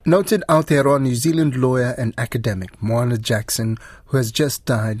Noted Aotearoa New Zealand lawyer and academic Moana Jackson, who has just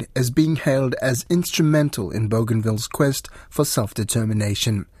died, is being hailed as instrumental in Bougainville's quest for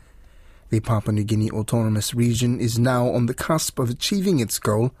self-determination. The Papua New Guinea Autonomous Region is now on the cusp of achieving its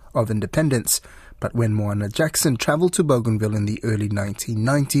goal of independence, but when Moana Jackson travelled to Bougainville in the early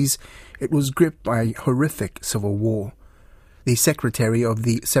 1990s, it was gripped by horrific civil war. The secretary of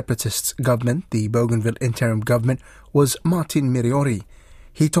the separatists' government, the Bougainville interim government, was Martin Miriori.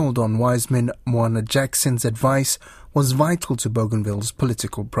 He told Don Wiseman Moana Jackson's advice was vital to Bougainville's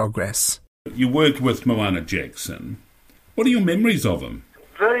political progress. You worked with Moana Jackson. What are your memories of him?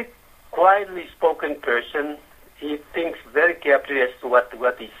 Very quietly spoken person. He thinks very carefully as to what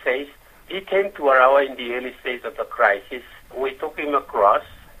he says. He came to Arawa in the early stage of the crisis. We took him across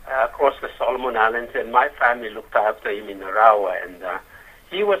the Solomon Islands, and my family looked after him in Arawa. And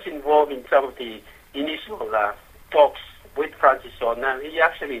he was involved in some of the initial talks with Francis Ona. We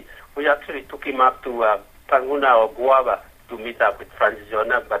actually took him up to Panguna or Guava to meet up with Francis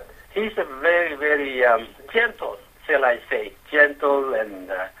Ona, but he's a very, very gentle, shall I say, gentle and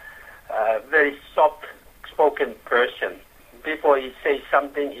very soft-spoken person. Before he says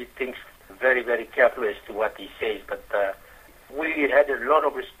something, he thinks very, very carefully as to what he says, but we had a lot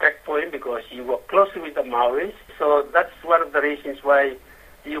of respect for him because he worked closely with the Maoris, so that's one of the reasons why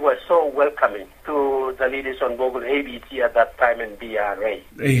he was so welcoming to the leaders on Bougainville, ABC at that time, and BRA.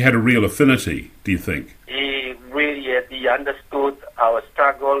 He had a real affinity, do you think? He really he understood our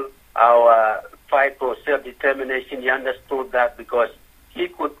struggle, our fight for self-determination. He understood that because he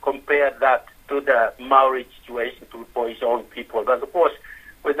could compare that to the Maori situation for his own people. But of course,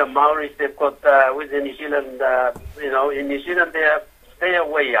 with the Maoris, they've got, with the New Zealand, in New Zealand, they are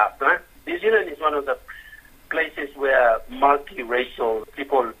way up. Huh? New Zealand is one of the places where multiracial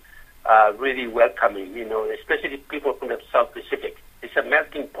people are really welcoming, especially people from the South Pacific. It's a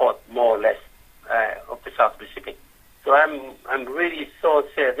melting pot, more or less, of the South Pacific. So I'm really so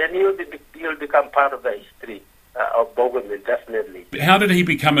sad. Then he'll become part of the history of Bougainville, definitely. How did he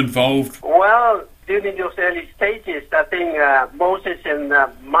become involved? Well, during those early stages, I think Moses and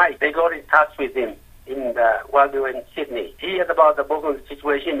Mike, they got in touch with him while they were in Sydney. He heard about the Bougainville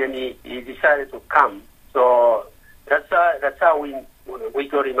situation and he decided to come. So that's how we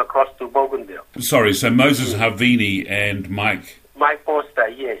got him across to Bougainville. Sorry, so Moses Havini and Mike Foster,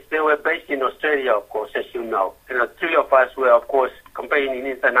 yes. They were based in Australia, of course, as you know. Three of us were, of course, campaigning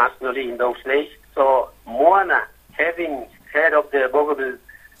internationally in those days. So Moana, having heard of the Bougainville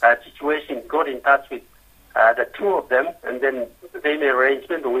situation, got in touch with the two of them, and then they made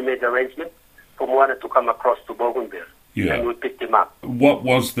arrangement, or we made arrangement for Moana to come across to Bougainville. Yeah. And we picked him up. What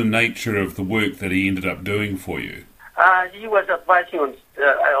was the nature of the work that he ended up doing for you? He was advising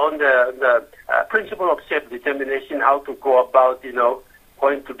on the principle of self-determination, how to go about,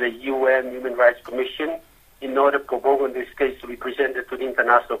 going to the UN Human Rights Commission in order for Bougainville's case to be presented to the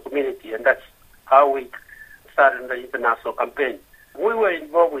international community. And that's how we started the international campaign. We were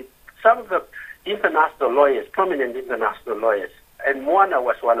involved with some of the international lawyers, prominent international lawyers, and Moana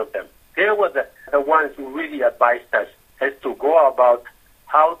was one of them. They were the ones who really advised us as to go about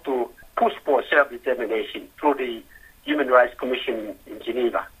how to push for self-determination through the Human Rights Commission in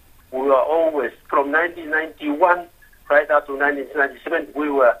Geneva. We were always, from 1991 right up to 1997,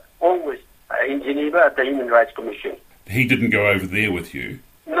 we were always in Geneva at the Human Rights Commission. He didn't go over there with you?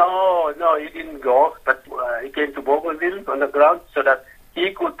 No, he didn't go, but he came to Bougainville on the ground so that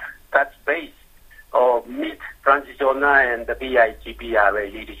he could touch base or meet Francis Ona and the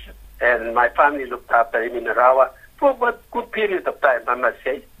BIGPRA leadership. And my family looked after him in Arawa for a good period of time, I must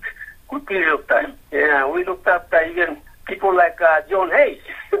say. Good period of time. Yeah, we looked after even people like John Hayes.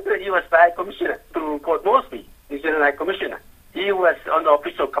 He was the High Commissioner to Port Moresby, New Zealand High Commissioner. He was on the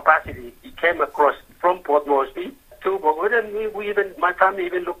official capacity. He came across from Port Moresby to Bougainville, and my family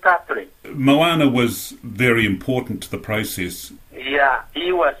even looked after him. Moana was very important to the process. Yeah,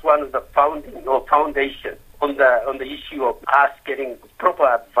 he was one of the foundation on the issue of us getting proper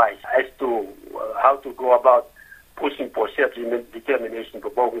advice as to how to go about pushing for self-determination for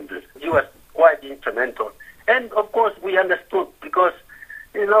Bougainville. He was quite instrumental. And, of course, we understood because,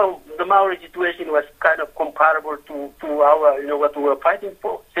 the Maori situation was kind of comparable to our, what we were fighting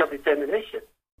for, self-determination.